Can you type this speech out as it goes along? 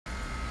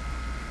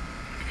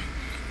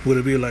Would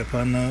it be like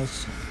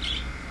partners?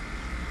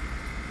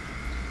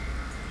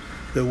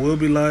 There will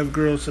be live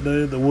girls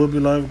today.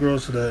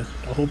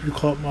 I hope you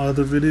caught my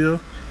other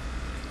video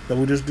that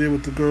we just did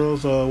with the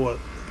girls, 2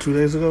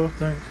 days ago, I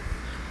think?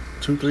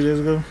 3 days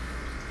ago?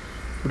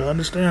 But I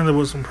understand there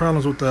was some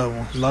problems with that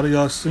one. A lot of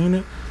y'all seen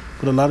it,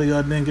 but a lot of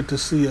y'all didn't get to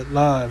see it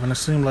live, and it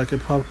seemed like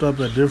it popped up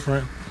at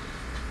different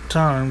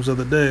times of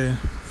the day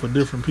for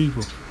different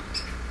people.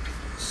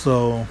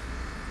 So,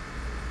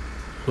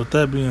 with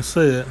that being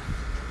said,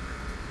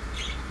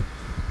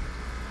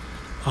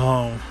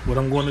 what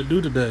I'm going to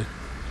do today,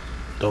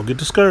 don't get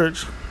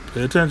discouraged,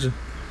 pay attention.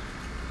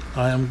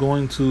 I am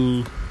going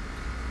to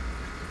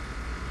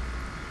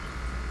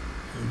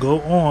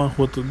go on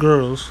with the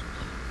girls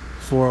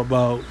for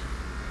about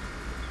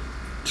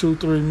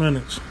 2-3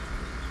 minutes.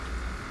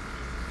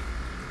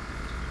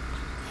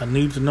 I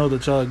need to know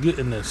that y'all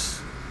getting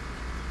this.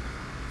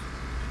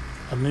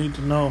 I need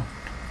to know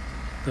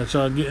that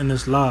y'all getting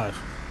this live.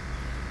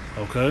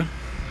 Okay?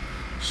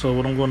 So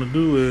what I'm going to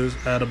do is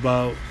at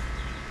about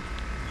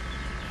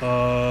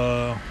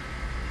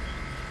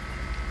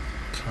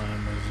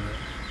time is it?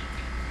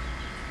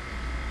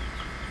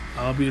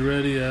 I'll be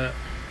ready at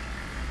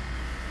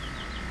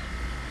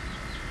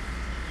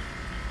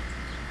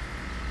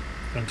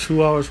in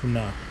 2 hours from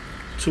now.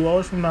 2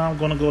 hours from now, I'm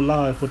going to go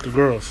live with the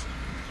girls.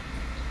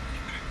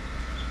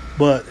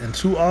 But in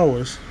 2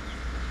 hours,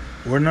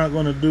 we're not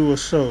going to do a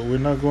show. We're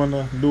not going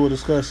to do a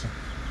discussion.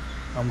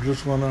 I'm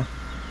just going to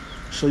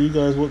show you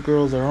guys what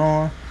girls are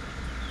on.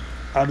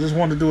 I just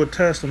want to do a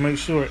test to make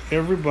sure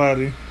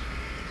everybody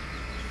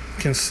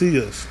can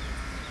see us.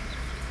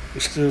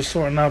 We're still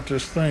sorting out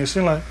this thing. It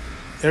seems like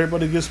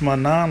everybody gets my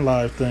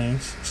non-live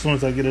things as soon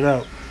as I get it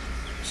out.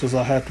 Since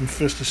I had them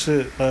fish the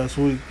shit last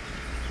week.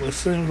 Well, it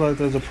seems like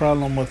there's a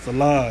problem with the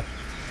live.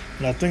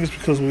 And I think it's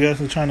because we're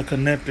actually trying to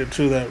connect it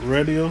to that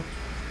radio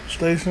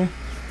station.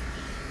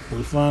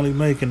 We're finally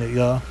making it,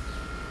 y'all.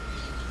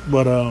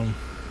 But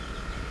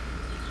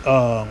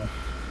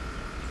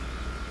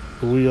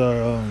we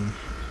are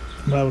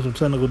having some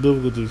technical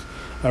difficulties.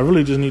 I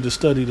really just need to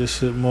study this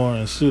shit more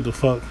and see what the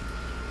fuck.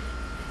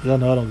 Y'all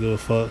know I don't give a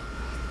fuck.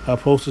 I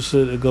post the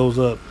shit, it goes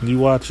up. You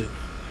watch it.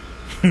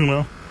 You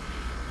know?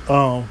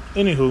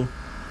 Anywho,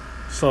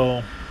 so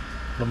what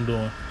I'm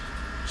doing.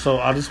 So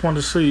I just want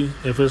to see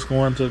if it's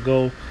going to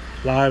go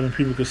live and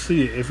people can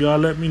see it. If y'all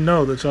let me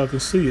know that y'all can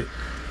see it,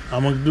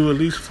 I'm going to do at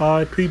least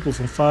 5 people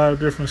from 5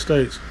 different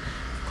states.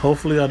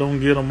 Hopefully I don't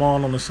get them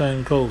all on the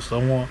same coast. I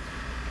want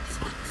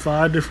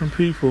 5 different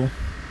people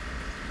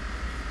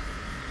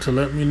to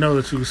let me know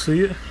that you can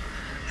see it.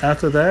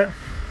 After that,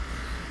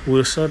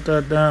 we'll shut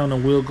that down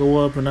and we'll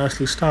go up and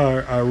actually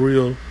start our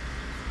real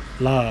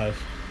live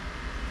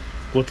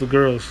with the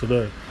girls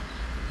today.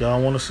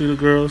 Y'all want to see the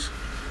girls?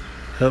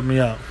 Help me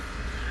out.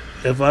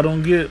 If I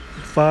don't get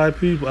 5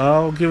 people,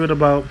 I'll give it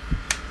about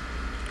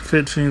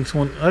 15,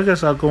 20. I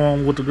guess I'll go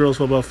on with the girls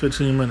for about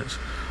 15 minutes.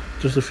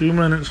 Just a few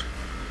minutes.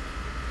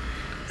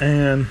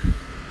 And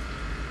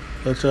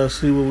let y'all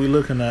see what we're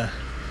looking at.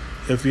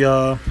 If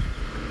I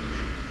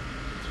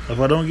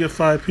don't get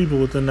 5 people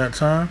within that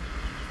time,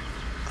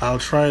 I'll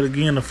try it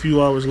again a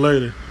few hours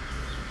later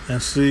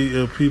and see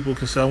if people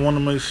can say, I want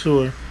to make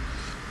sure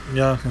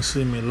y'all can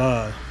see me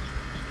live.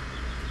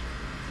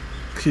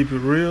 Keep it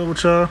real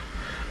with y'all.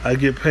 I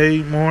get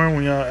paid more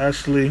when y'all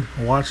actually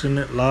watching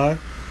it live,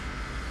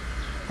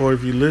 or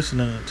if you're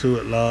listening to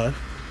it live,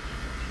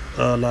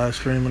 live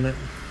streaming it,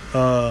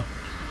 y'all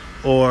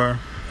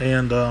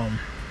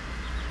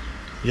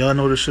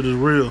know this shit is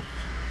real.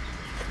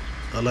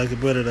 I like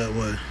it better that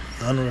way.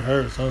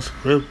 Unrehearsed,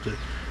 unscripted,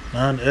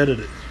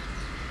 non-edited.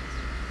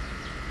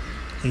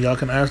 And y'all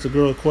can ask the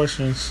girl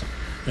questions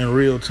in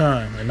real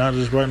time and not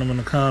just writing them in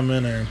the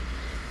comment and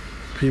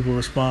people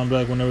respond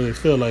back whenever they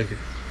feel like it.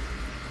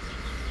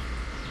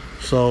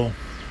 So,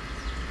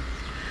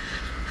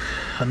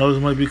 I know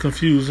this might be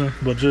confusing,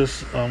 but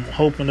just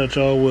hoping that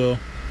y'all will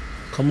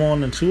come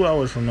on in 2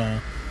 hours from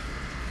now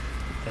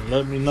and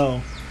let me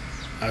know.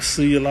 I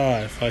see you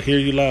live. I hear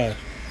you live.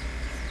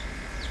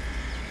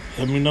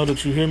 Let me know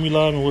that you hear me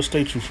live and what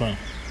state you from.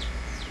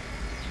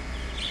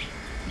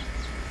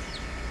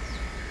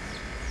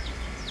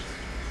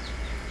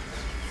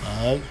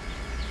 Alright.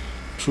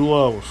 2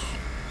 hours.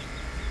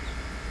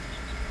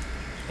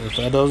 If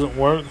that doesn't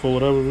work for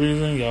whatever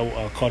reason,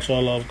 I'll caught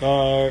y'all off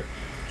guard,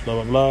 blah,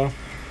 blah, blah.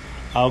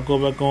 I'll go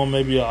back on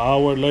maybe an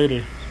hour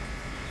later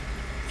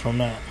from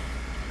that.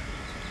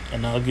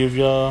 And I'll give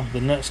y'all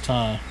the next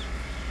time.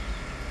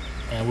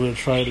 And we'll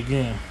try it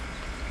again.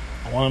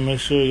 I want to make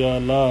sure y'all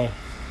live.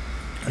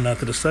 And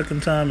after the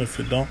second time, if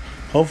it don't,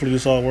 hopefully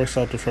this all works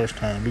out the first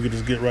time. We can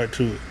just get right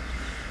to it.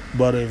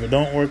 But if it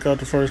don't work out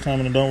the first time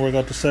and it don't work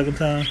out the second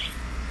time,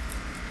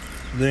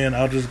 then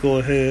I'll just go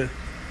ahead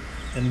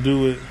and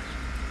do it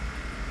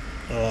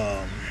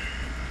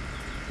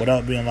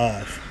without being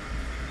live.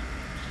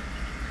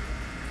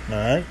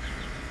 Alright?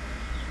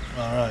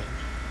 Alright.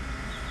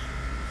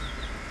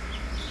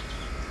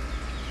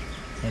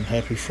 And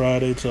happy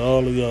Friday to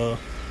all of y'all.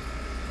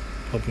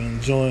 Hope you're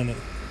enjoying it.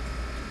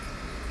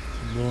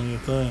 Doing your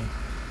thing.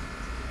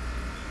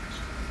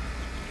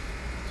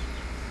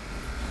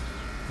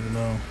 You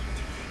know,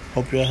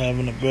 hope y'all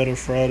having a better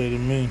Friday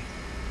than me.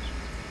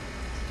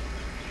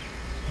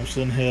 I'm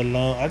sitting here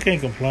alone. I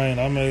can't complain.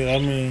 I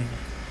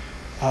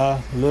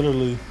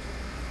literally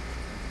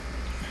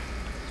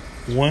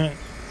went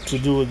to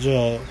do a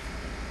job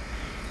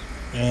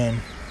and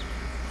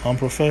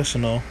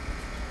unprofessional,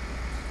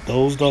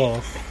 dozed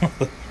off.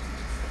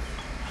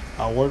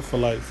 I worked for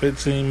like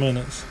 15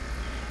 minutes.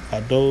 I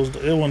dozed.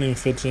 It wasn't even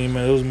 15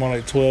 minutes. It was more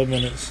like 12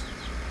 minutes.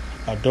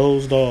 I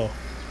dozed off.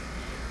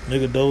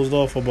 Nigga dozed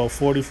off for about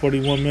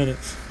 41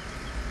 minutes.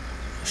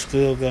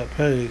 Still got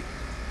paid.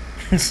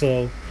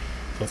 So,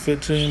 for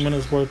 15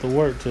 minutes worth of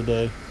work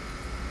today,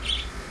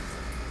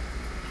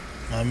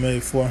 I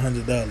made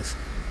 $400.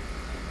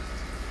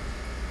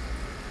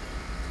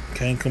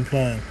 Can't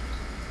complain.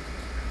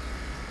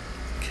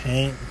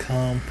 Can't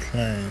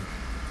complain.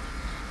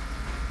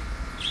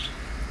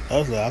 I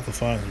was like, I could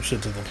find some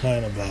shit to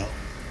complain about.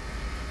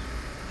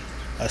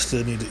 I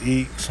still need to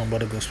eat, so I'm about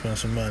to go spend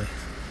some money.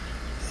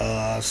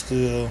 I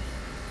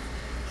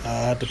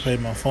have to pay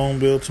my phone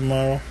bill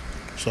tomorrow,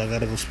 so I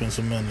gotta go spend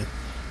some money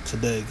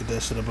today, get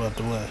that shit up out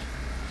the way.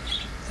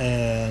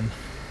 And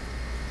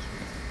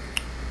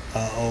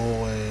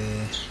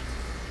I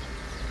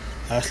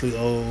actually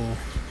owe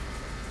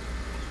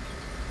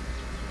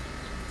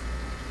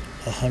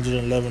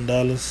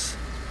 $111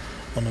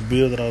 on a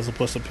bill that I was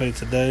supposed to pay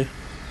today,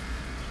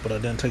 but I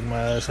didn't take my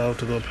ass out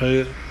to go pay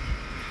it.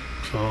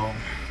 So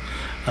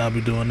I'll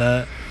be doing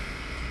that.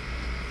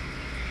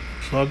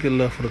 So I'll get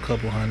left with a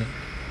couple hundred.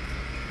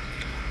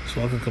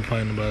 So I can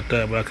complain about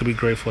that, but I could be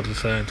grateful at the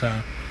same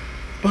time.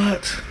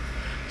 But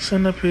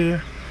sitting up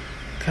here,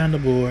 kind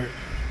of bored.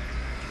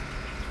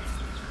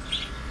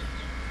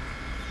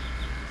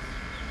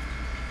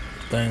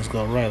 If things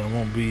go right, I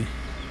won't be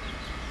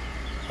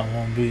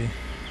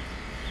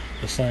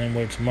the same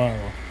way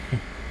tomorrow.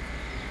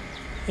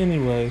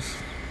 Anyways,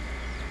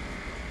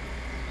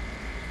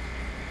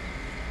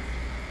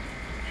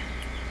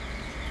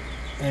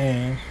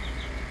 and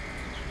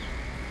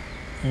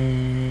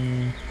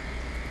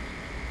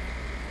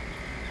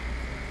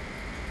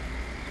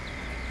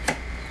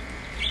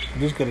I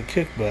just got a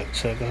kickback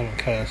check. I haven't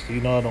cashed it.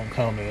 You know I don't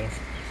count it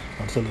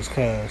until it's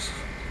cashed.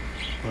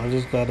 But I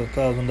just got a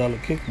 $1,000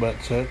 kickback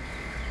check.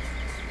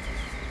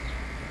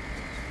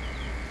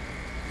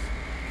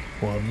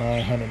 Well,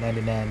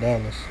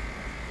 $999.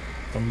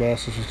 Them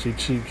bastards are too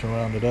cheap to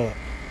round it up.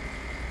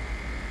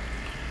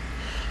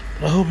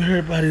 But I hope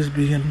everybody's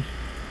being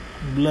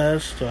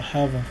blessed or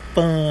having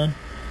fun,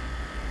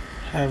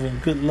 having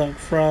good luck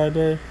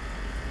Friday.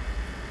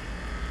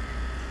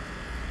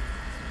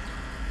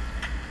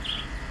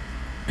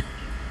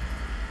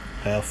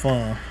 Have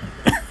fun.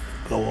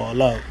 Go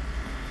all out.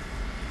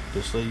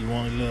 Just say you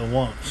only live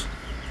once.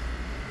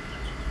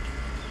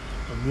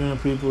 Again,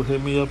 people,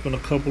 hit me up in a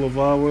couple of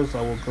hours.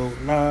 I will go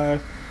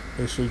live.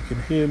 Make sure you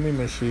can hear me.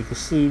 Make sure you can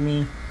see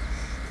me.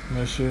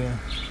 Make sure.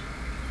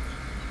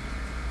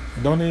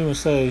 Don't even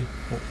say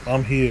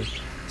I'm here.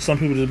 Some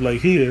people just be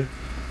like, here,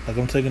 like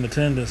I'm taking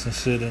attendance and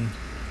shit in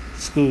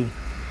school.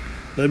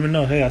 Let me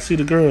know, hey, I see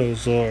the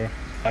girls, or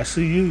I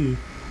see you,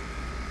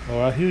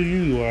 or I hear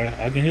you, or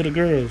I can hear the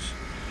girls.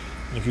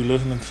 If you're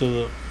listening to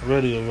the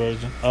radio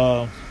version.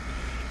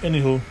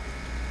 Anywho,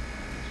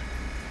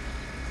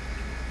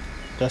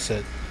 that's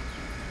it.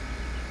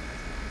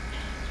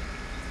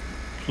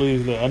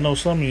 Please, I know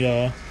some of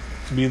y'all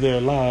be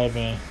there live,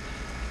 and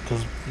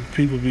because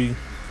people be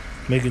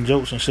making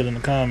jokes and shit in the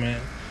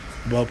comment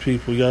about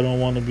people, y'all don't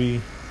want to be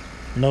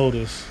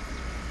noticed.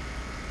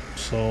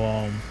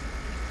 So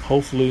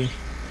hopefully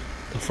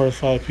the first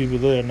 5 people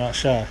there are not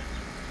shy.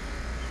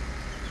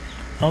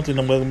 I don't think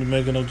nobody's gonna be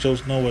making no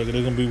jokes no way.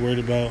 They're gonna be worried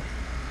about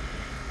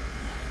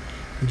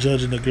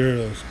judging the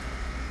girls.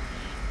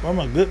 What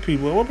about good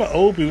people? What about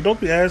old people? Don't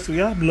be asking.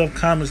 Y'all left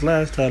comments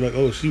last time like,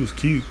 oh, she was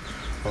cute,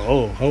 or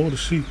oh, how old is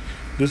she?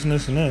 This and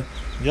this and that.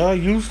 Y'all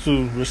used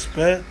to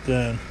respect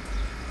and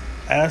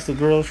ask the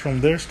girls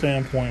from their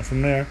standpoint,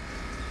 from their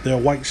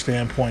white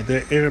standpoint,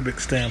 their Arabic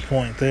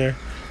standpoint, their,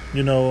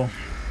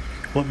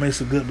 what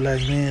makes a good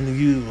black man to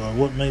you, or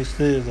what makes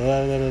this,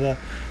 or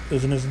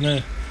this and this and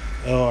that,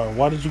 or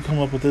why did you come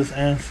up with this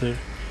answer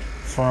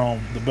from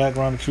the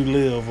background that you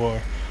live,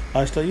 or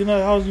lifestyle.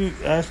 How you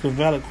ask a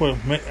valid question,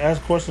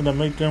 ask questions that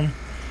make them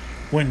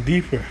went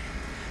deeper,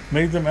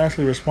 make them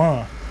actually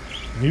respond.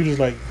 And you just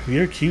like,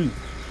 you're cute.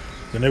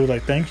 Then they were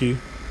like, thank you.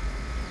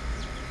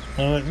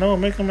 And I'm like, no,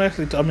 make them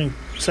actually.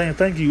 Saying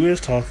thank you is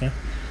talking.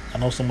 I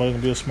know somebody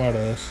gonna be a smart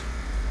ass.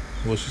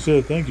 Well, she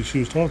said thank you. She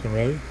was talking,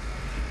 right?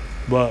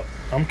 But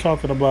I'm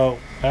talking about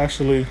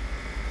actually,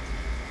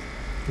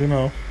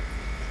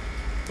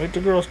 make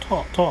the girls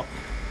talk.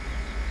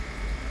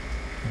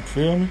 You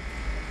feel me?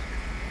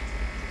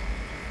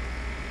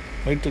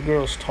 Make the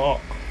girls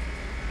talk.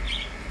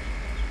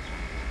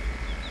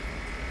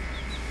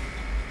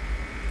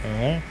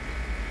 Alright?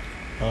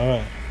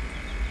 Alright.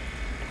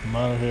 I'm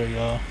out of here,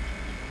 y'all.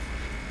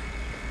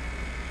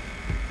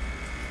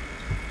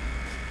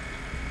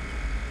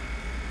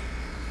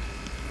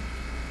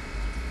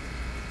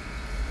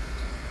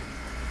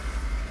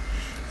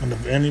 And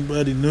if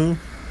anybody new,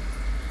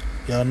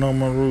 y'all know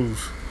my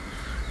rules.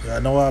 Y'all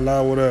know I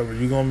allow whatever.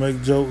 You gonna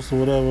make jokes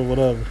or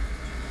whatever.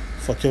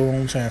 Fuck your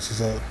own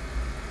chances up.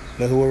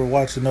 Let whoever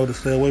watching know to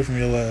stay away from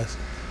your ass.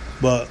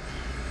 But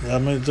y'all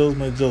make jokes.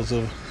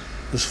 If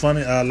it's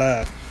funny, I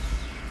laugh.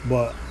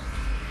 But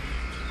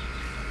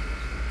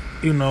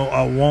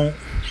I won't.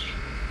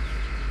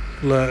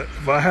 Like,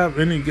 if I have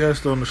any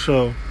guests on the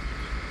show,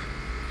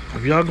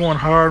 if y'all going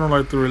hard on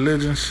like the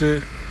religion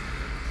shit,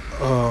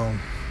 I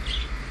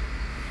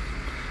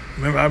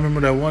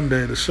remember that one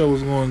day the show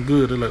was going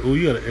good. They're like, "Oh,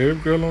 you got an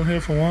Arab girl on here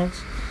for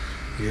once?"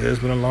 Yeah, it's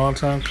been a long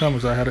time coming.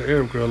 So I had an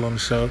Arab girl on the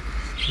show,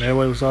 and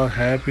everybody was all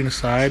happy and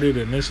excited,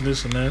 and this and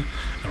that.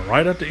 And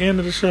right at the end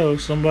of the show,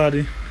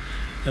 somebody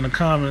in the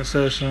comment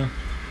section,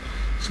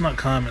 it's not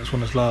comments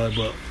when it's live,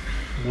 but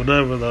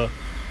whatever the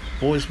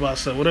voice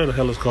box said, whatever the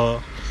hell it's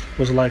called,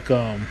 was like,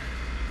 oh,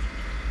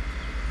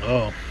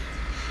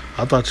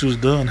 I thought you was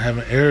done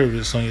having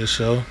Arabics on your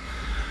show.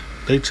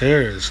 They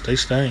terrorists. They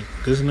stink.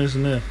 This and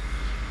that.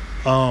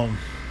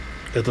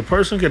 If the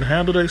person can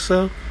handle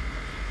themselves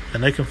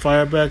and they can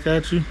fire back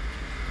at you,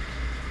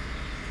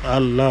 I'll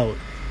allow it.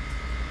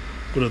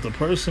 But if the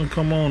person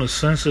come on is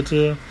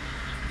sensitive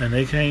and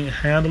they can't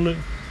handle it,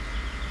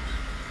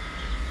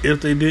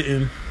 if they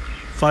didn't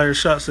fire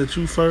shots at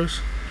you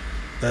first,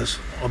 that's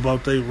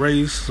about their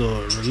race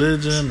or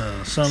religion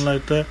or something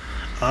like that,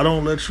 I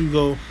don't let you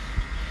go.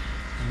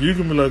 You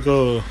can be like,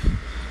 "Oh,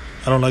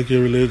 I don't like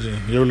your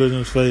religion. Your religion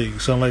is fake,"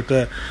 something like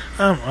that.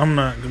 I'm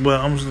not, but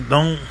I'm just,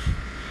 don't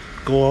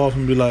go off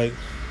and be like,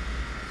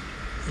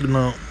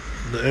 the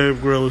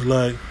Arab girl was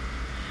like,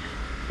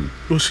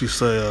 what she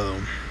say?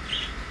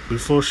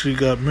 Before she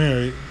got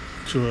married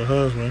to her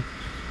husband,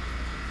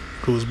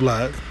 who was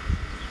black,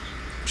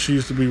 she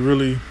used to be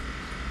really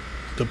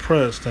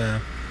depressed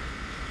and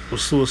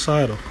was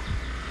suicidal.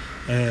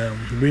 And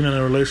being in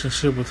a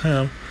relationship with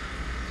him,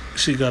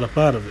 she got up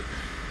out of it.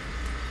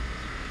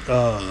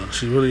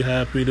 She's really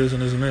happy, this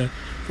and that.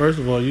 First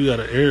of all, you got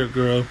an Arab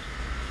girl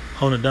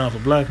holding it down for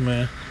black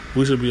men.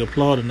 We should be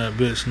applauding that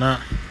bitch,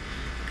 not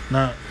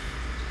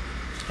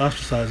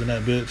ostracizing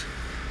that bitch.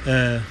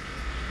 And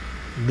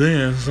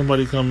then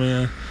somebody come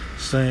in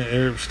saying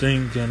Arab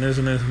stink and this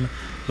and this.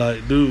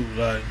 Like, dude,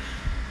 like,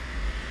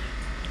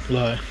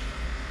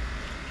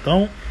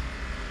 don't.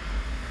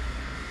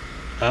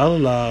 I'll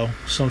allow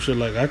some shit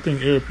like, I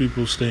think Arab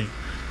people stink.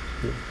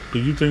 Do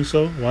you think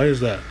so? Why is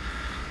that?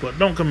 But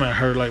don't come at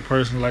her like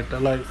person like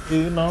that, like,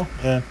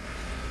 and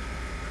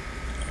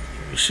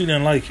she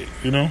didn't like it,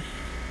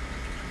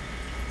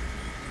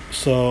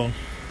 So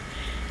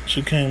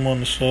she came on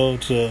the show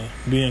to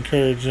be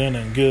encouraging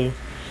and give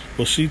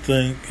what she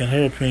think, in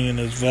her opinion,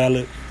 is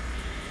valid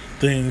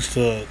things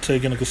to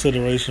take into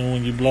consideration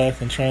when you're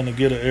black and trying to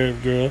get an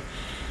Arab girl,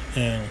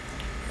 and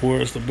where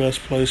it's the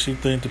best place she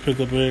think to pick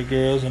up Arab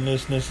girls and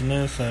this,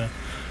 and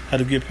how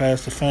to get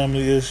past the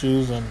family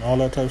issues and all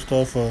that type of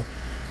stuff for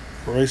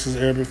racist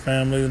Arabic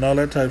families and all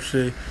that type of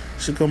shit.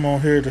 She come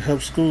on here to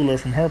help school her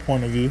from her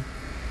point of view.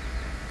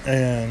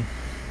 And,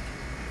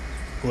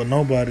 well,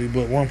 nobody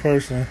but one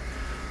person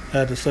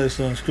had to say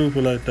something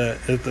stupid like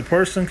that. If the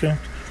person can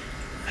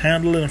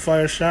handle it and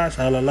fire shots,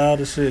 I'll allow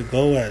the shit,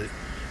 go at it.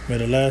 May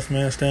the last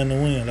man stand to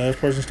win, last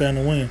person stand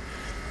to win.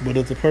 But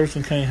if the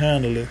person can't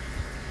handle it,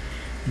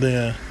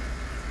 then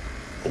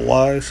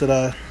why should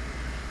I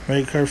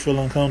make her feel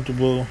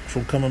uncomfortable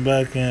from coming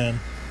back and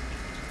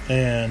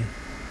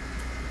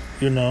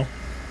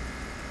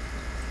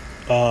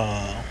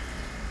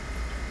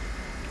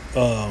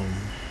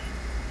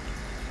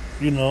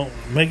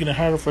making it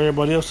harder for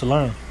everybody else to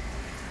learn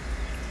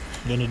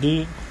than it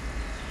did.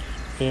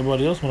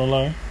 Everybody else want to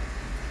learn.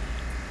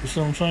 You see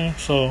what I'm saying?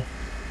 So,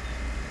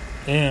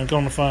 and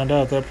come to find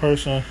out, that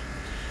person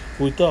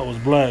we thought was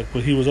black,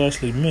 but he was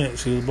actually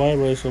mixed. He was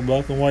biracial,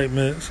 black and white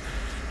mixed,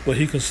 but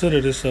he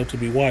considered himself to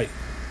be white.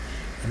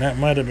 And that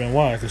might have been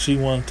why, because she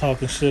wasn't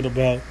talking shit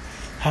about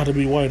how to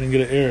be white and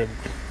get an Arab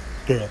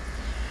girl.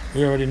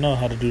 We already know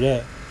how to do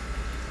that.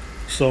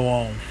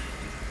 So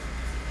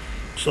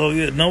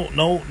yeah, no.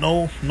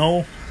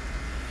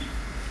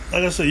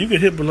 Like I said, you can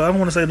hit below. I don't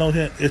want to say no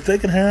hit. If they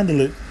can handle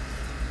it,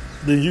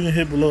 then you can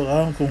hit below.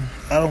 I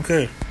don't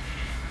care.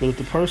 But if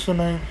the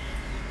person ain't,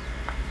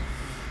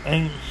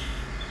 I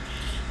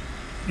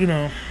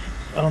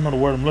don't know the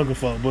word I'm looking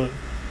for, but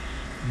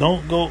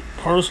don't go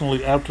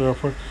personally after a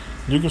person.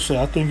 You can say,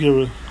 I think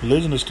your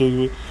religion is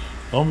stupid.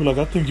 Don't be like,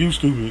 I think you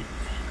stupid.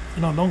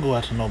 Don't go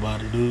after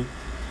nobody, dude.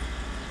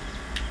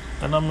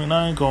 And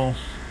I ain't gonna.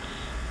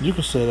 You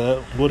can say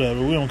that, whatever.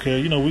 We don't care.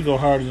 We go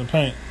harder than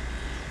paint.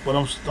 But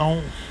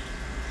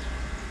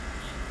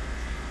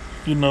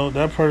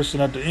that person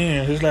at the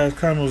end, his last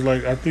comment was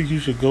like, I think you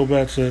should go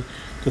back to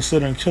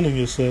considering killing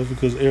yourself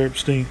because Arabs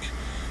stink.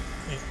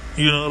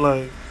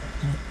 No,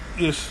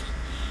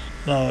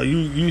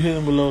 you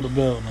hitting below the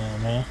belt now,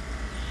 man.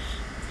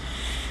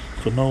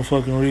 For no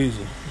fucking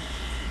reason.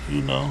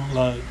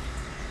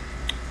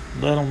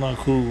 That I'm not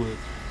cool with.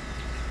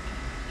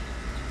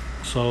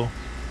 So,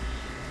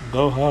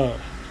 go hard.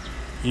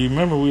 You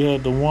remember we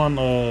had the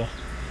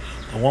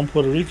And one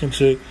Puerto Rican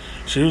chick,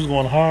 she was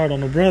going hard on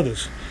the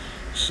brothers.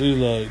 She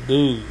like,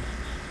 dude,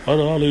 why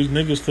do all these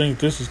niggas think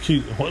this is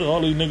cute? Why do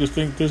all these niggas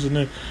think this is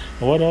that?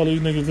 Why do all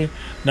these niggas think?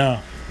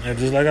 Now, and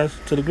just like I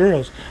said to the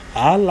girls,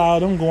 I allow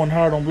them going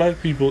hard on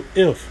black people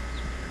if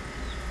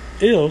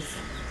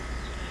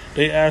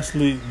they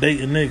actually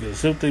dating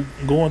niggas, if they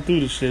going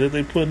through the shit, if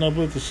they putting up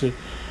with the shit.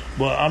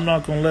 But I'm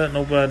not gonna let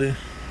nobody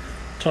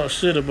talk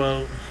shit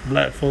about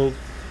black folk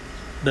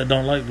that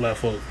don't like black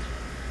folk.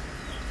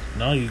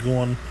 Now you're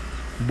going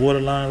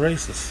borderline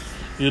racist.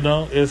 You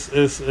know, it's.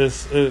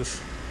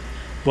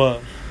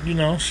 But you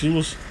know, she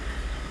was.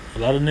 A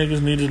lot of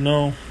niggas needed to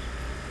know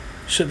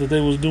shit that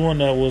they was doing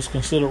that was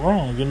considered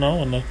wrong. You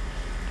know, in the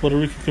Puerto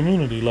Rican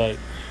community, like,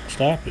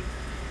 stop it.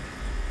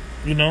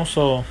 You know,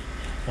 so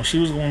when she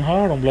was going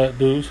hard on black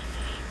dudes,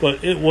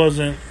 but it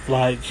wasn't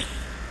like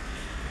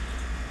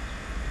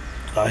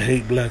I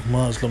hate black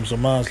Muslims or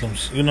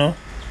Muslims, you know.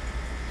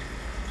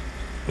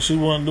 She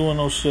wasn't doing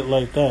no shit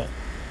like that,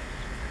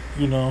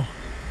 you know.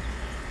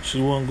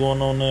 She wasn't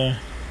going on there.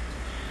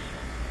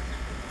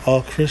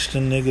 All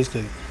Christian niggas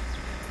could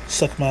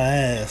suck my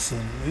ass,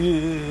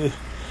 and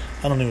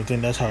I don't even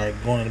think that's hard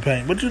going in the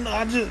paint. But you know,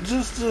 I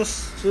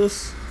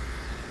just,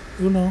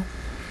 you know,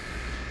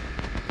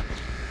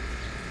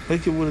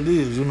 make it what it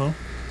is, you know.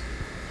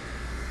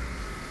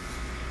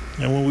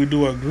 And when we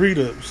do our greet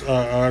ups,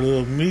 our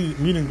little meet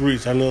and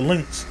greets, our little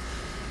links,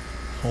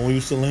 when we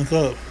used to link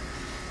up,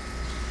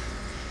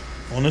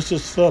 when it's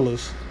just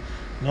fellas,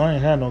 no, I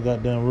ain't had no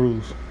goddamn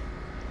rules.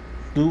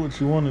 Do what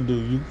you want to do.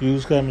 You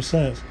use common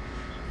sense.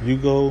 You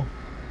go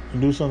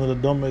and do something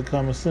that don't make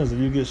common sense. If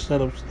you get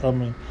shut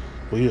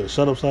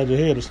upside your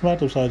head or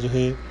smacked upside your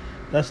head,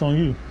 that's on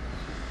you.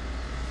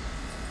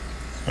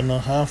 And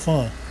have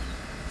fun.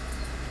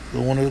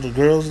 But when there's the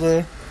girls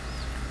there,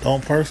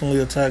 don't personally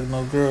attack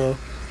no girl.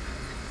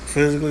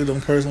 Physically,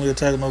 don't personally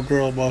attack no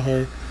girl about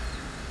her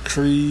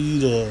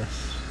creed or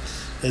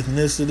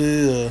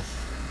ethnicity or,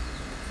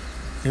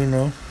 you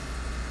know.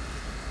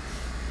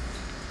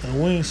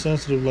 And we ain't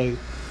sensitive like,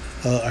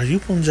 are you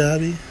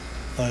Punjabi?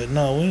 Like,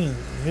 no, we ain't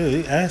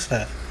really ask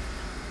that.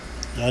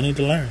 Y'all need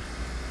to learn.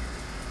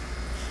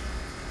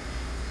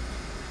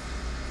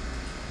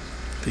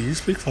 Do you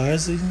speak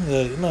Farsi?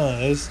 Like, no,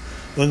 it's,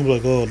 we can be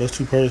like, oh, that's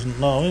too personal.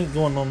 No, we ain't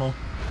going on no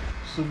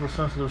super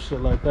sensitive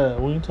shit like that.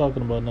 We ain't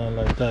talking about nothing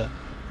like that.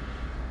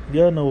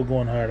 Y'all know what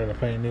going hard in the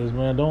paint is,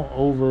 man. Don't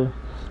over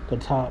the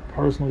top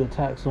personally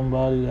attack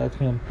somebody that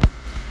can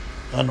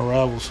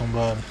unravel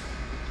somebody.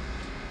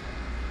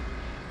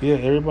 Yeah,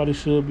 everybody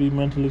should be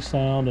mentally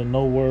sound and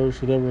no words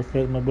should ever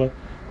affect nobody.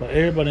 But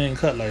everybody ain't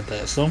cut like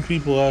that. Some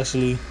people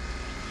actually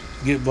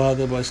get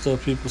bothered by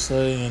stuff people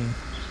say, and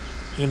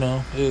you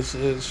know, it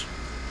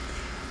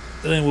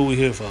ain't what we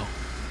here for.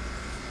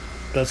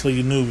 That's for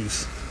you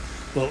newbies.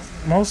 But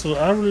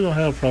I really don't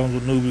have problems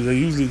with newbies. They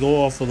usually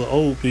go off of the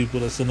old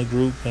people that's in the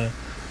group and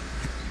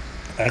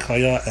act how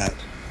y'all act.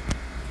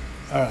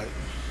 Alright.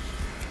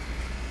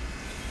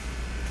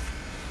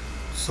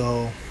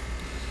 So,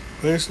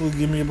 basically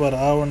give me about an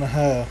hour and a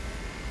half.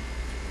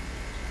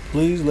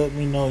 Please let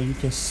me know you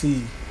can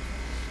see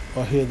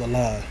or hear the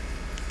lie,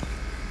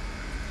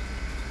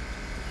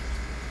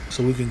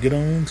 so we can get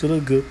on to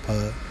the good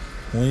part.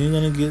 When you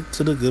gonna get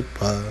to the good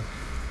part?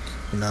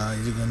 Nah,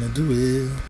 you're gonna do it.